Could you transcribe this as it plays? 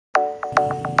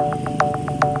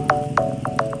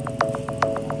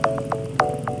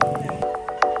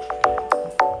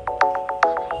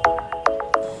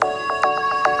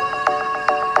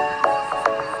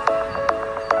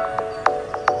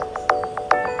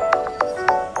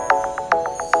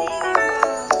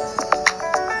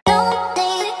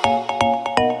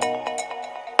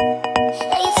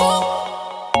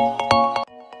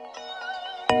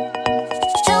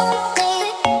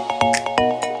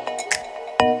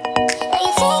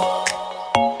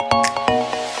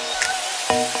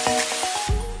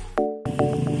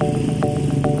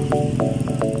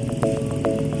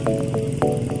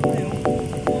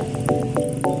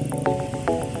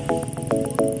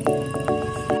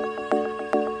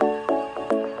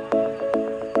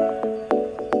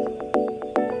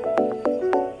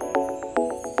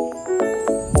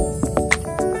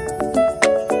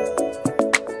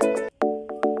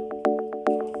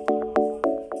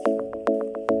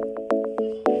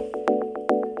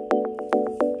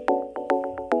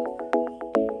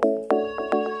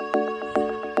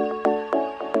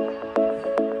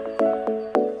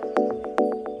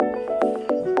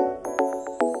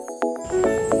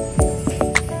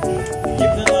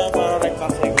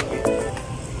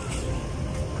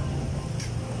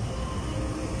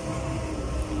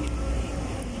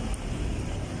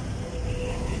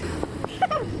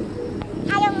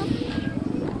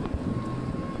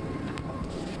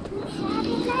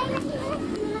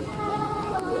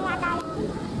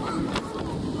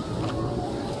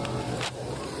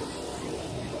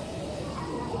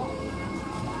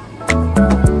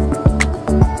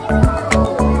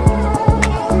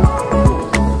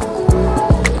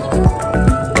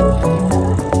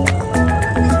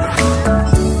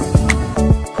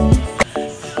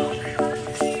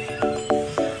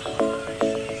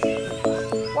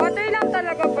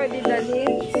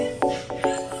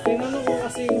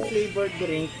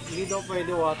drink, hindi daw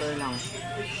pwede water lang.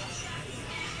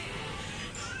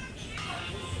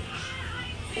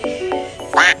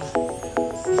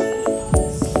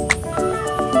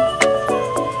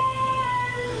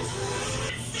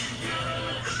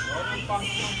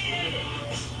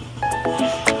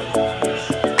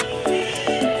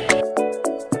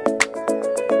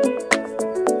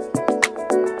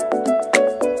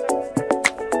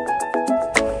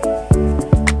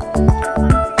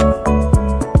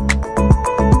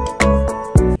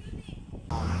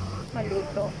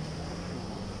 Maluto.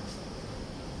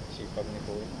 Sipag ni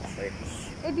Kuya.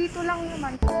 Eh dito lang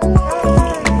naman.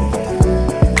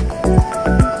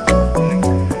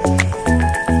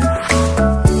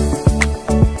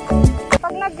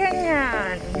 Pag na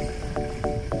ganyan,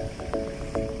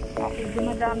 okay,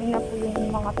 dumadami na po yung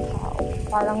mga tao.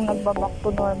 Parang nagbaback to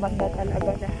normal na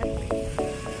talaga lahat.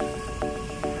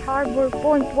 Harbor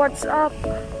Point, what's up?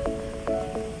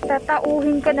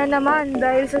 Tatauhin ka na naman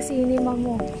dahil sa cinema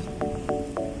mo.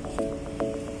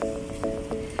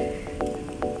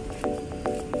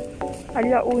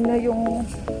 Alauna yung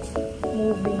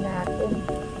movie natin.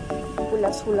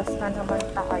 Hulas-hulas na naman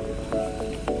tayo.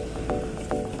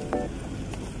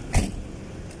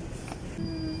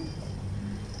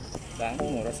 Dahil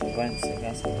mura sa Vans.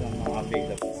 Kaso lang mga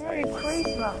available. Merry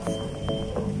Christmas!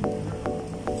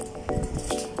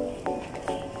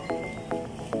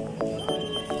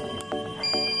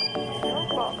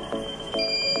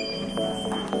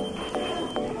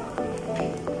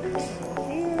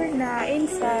 Here na,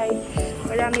 inside.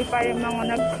 Marami pa rin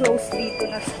mga nag-close dito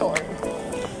na store.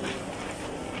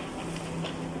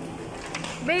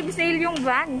 Babe, sale yung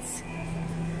Vans.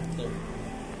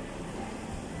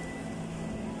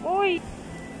 Uy!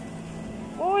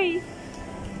 Uy!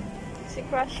 Si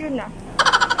Crush yun ah.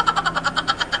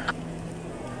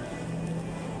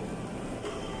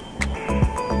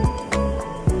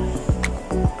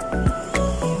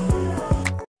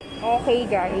 Okay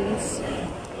guys.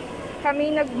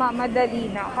 Kami nagmamadali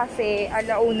na kasi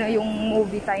alauna yung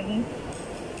movie time.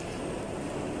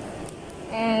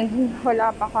 And wala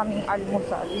pa kaming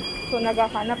almusal. So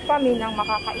naghahanap kami ng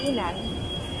makakainan.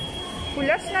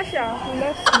 Hulas na siya.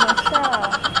 Hulas na siya.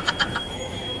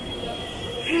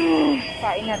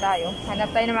 Kain na tayo. Hanap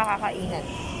tayo ng makakainan.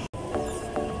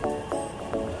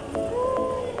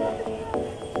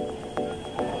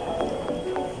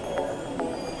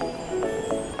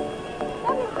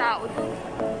 Daming tao doon.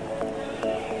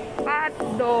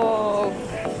 Hotdog.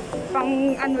 Pang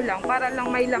ano lang, para lang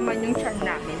may laman yung tiyan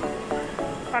namin.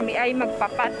 Kami ay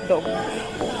magpa-hotdog.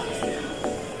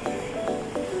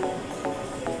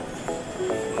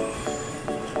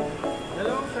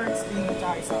 Dalawang curds din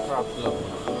at isang crop loaf.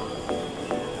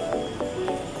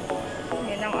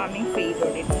 Yan ang aming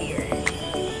favorite here.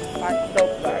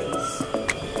 Hotdog guys.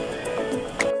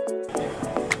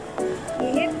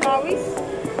 Init, pawis.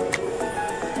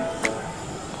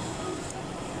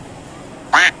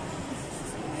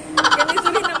 Ganito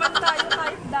rin naman tayo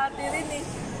kahit dati rin eh.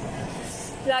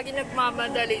 Lagi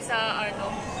nagmamadali sa ano.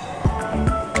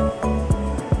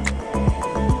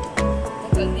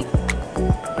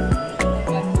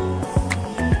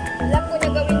 Alam ko na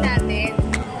gawin natin.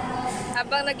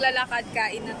 Habang naglalakad,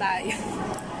 kain na tayo.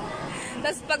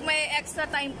 Tapos pag may extra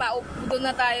time pa, doon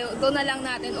na lang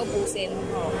natin ubusin.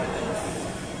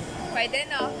 Pwede,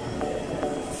 no?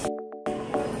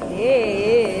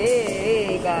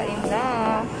 Yay! Kain na.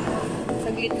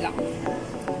 Saglit lang.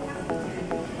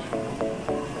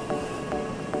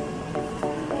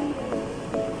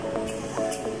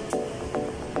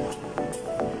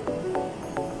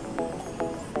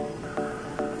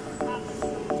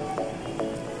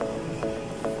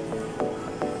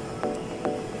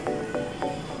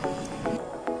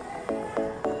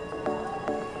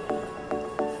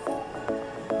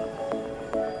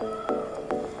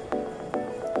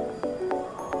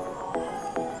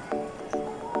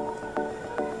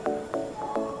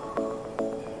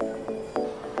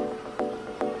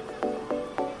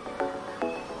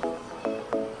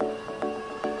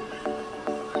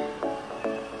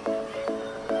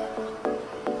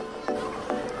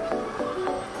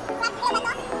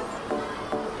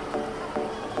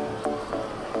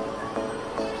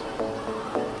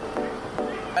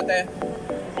 Ate.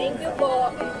 Thank you po.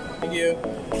 Thank you.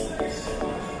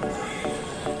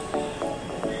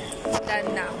 Done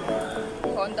na.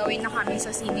 So, on the way na kami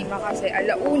sa cinema kasi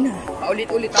alauna.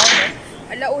 Paulit-ulit ako, no?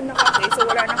 Alauna kasi, so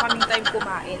wala na kaming time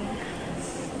kumain.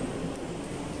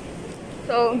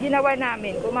 So, ginawa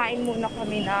namin, kumain muna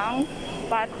kami ng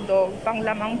hotdog,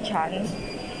 panglamang tiyan.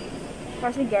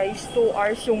 Kasi guys, 2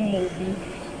 hours yung movie.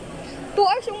 2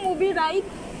 hours yung movie, right?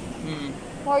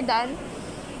 More than?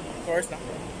 Course lang.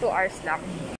 2 hours lang.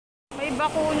 May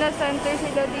bakuna center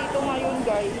sila dito ngayon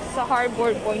guys. Sa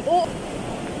Harbor Point. Oh!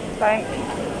 Time.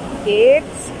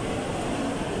 It's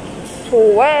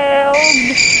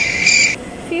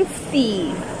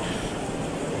 12:50.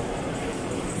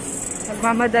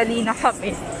 Nagmamadali na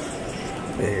kami.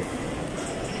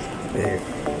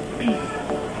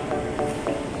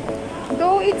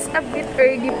 Though it's a bit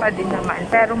early pa din naman.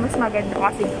 Pero mas maganda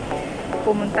kasi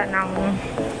pumunta ng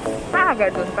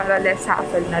maaga dun para less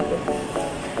hassle na dun.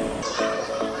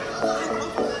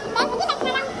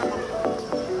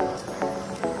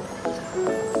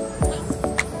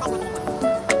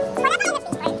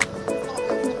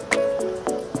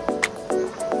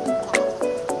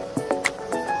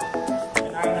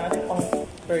 Kailangan natin pang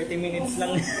 30 minutes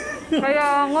lang.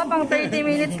 Kaya nga, pang 30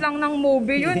 minutes lang ng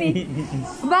movie yun eh.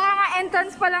 Baka nga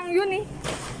entrance pa lang yun eh.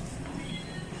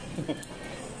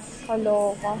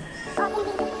 Kaloka.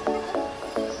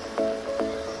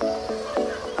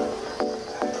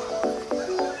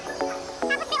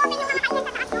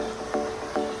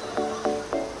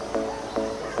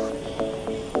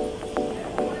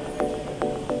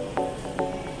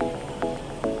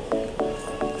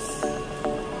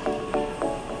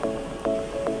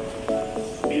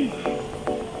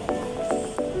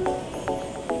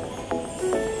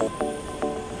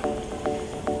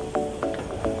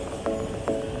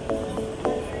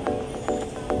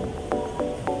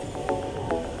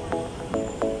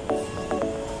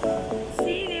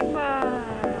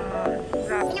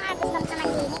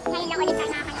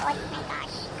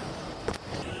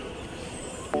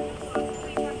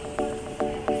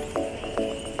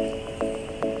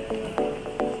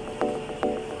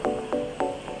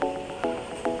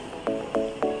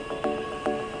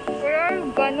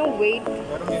 Gonna wait.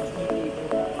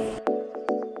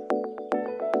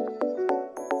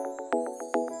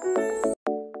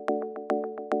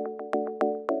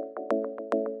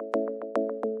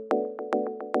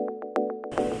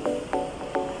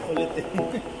 Ulit eh.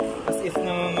 As if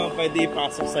na pwede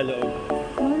ipasok sa loob.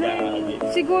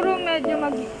 Siguro medyo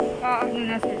ano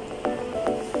na sir.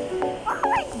 Oh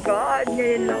my God!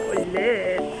 Ngayon lang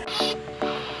ulit.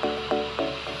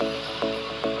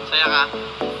 Saya ka?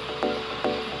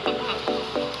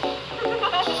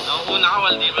 Nakukuha ka,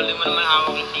 Waldi mo naman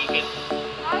hawak yung ticket.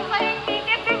 Ano ba yung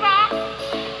ticket, diba? Ano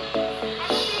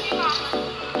ticket ba?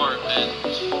 Korth.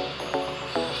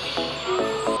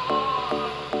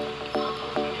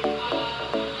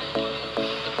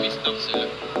 May stop sila.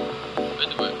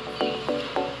 Pwede ba?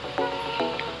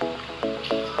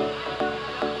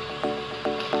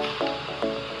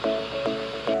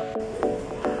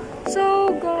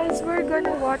 So guys, we're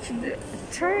gonna watch the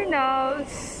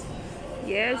turnouts.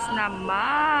 Yes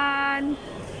naman.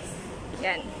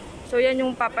 Yan. So yan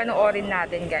yung papanoorin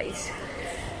natin guys.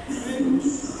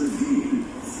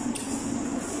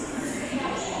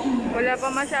 Wala pa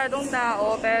masyadong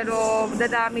tao pero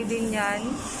dadami din yan.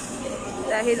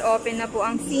 Dahil open na po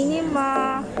ang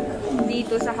cinema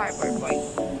dito sa Harbor Point.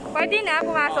 Pwede na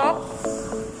pumasok?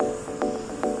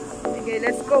 Sige,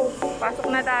 let's go.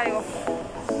 Pasok na tayo.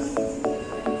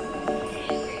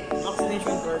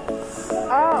 Vaccination card.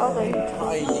 Ah, okay.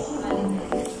 ID.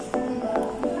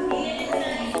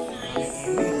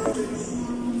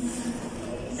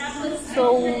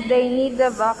 So, they need the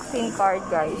vaccine card,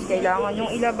 guys. Kailangan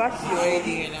yung ilabas yun.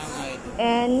 ID, kailangan ID.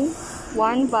 And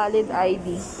one valid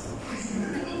ID.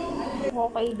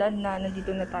 Okay, done na.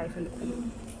 Nandito na tayo sa loob.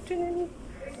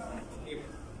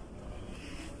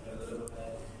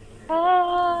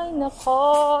 Ay, nako.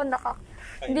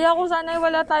 Hindi ako sanay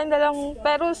wala tayong dalang.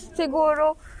 Pero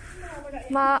siguro,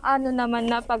 maano naman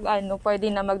na pag pwede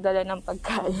na magdala ng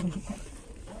pagkain.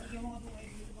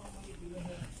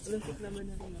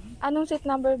 Anong seat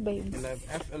number, babe?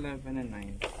 F11 and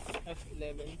 9.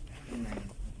 F11 and 9.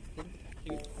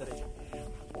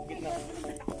 Gitna.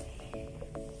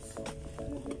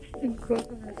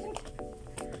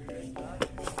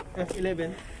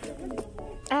 F11.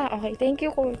 Ah, okay. Thank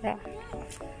you, Kuya.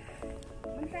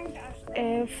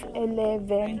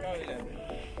 F11.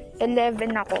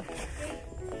 11 ako.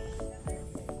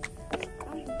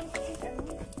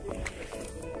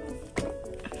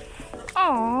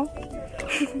 Aww.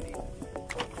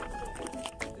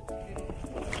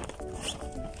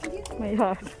 My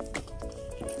heart.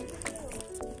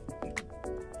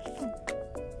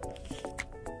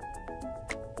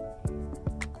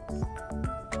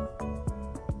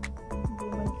 Hindi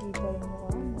man kita yung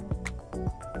mukha mo.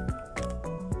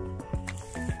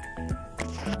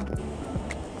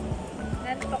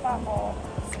 Nantok ako.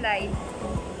 Slide.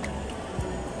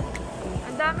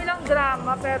 Ang dami lang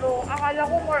drama pero akala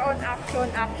ko more on action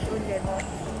gano'n.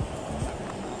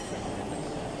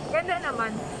 Maganda naman.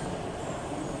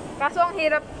 Kaso ang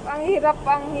hirap.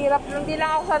 Hindi lang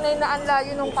ako sanay na ang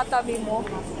layo nung katabi mo.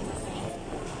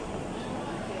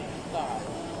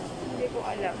 Hindi ko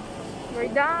alam.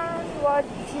 We're done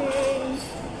watching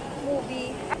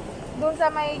movie. Doon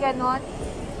sa may ganon.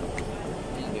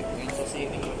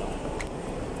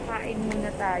 Kain muna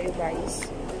tayo, guys.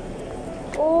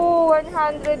 Oh,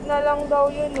 100 na lang daw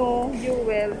yun, oh.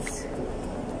 Jewels.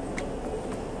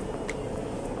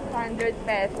 100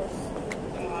 pesos.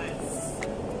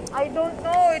 I don't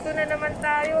know. Ito na naman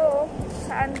tayo.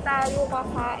 Saan tayo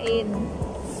kakain?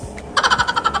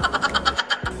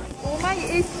 Oh my,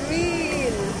 it's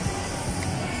real.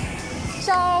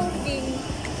 Shopping.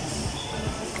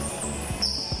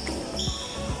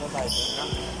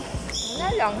 Ano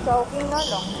lang, shopping na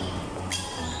lang.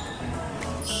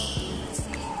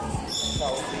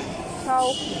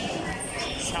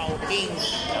 Shopping.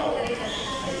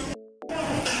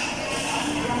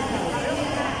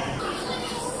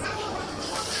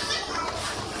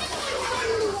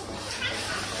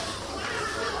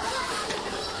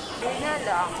 Na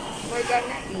lang. We're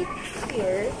gonna eat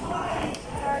here.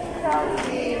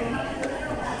 Shopping.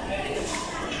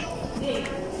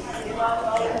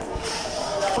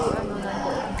 Ano na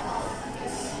doon?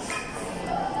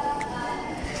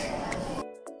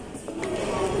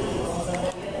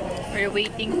 We're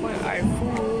waiting for our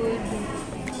food.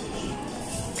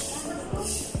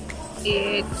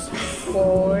 It's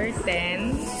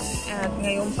 4:10 at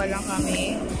ngayon pa lang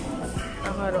kami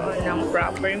nakaroon ng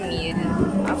proper meal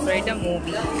after the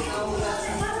movie.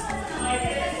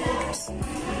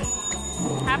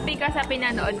 Happy ka sa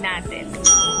pinanood natin.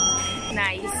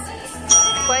 Nice.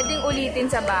 Pwedeng ulitin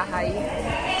sa bahay.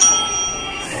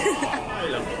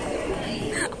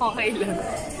 Okay lang.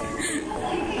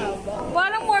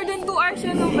 Parang more than 2 hours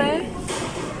yun, no, be?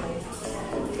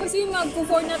 Kasi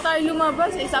mag-4 na tayo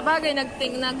lumabas eh. Sa bagay,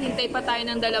 naghintay pa tayo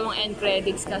ng 2 end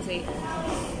credits kasi.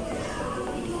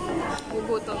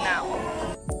 Gugutom na ako.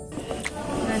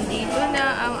 Nandito na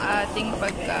ang ating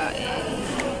pagkain.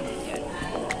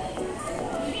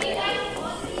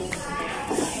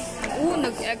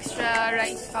 Nag-extra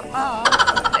rice ka pa.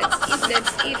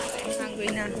 Let's eat. I'm hungry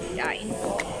na. Kain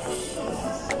po.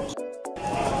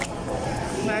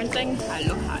 Meron tayong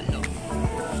halo-halo.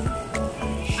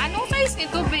 Anong size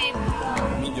nito, babe?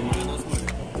 Medium, small.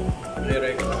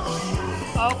 Regular.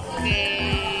 Okay.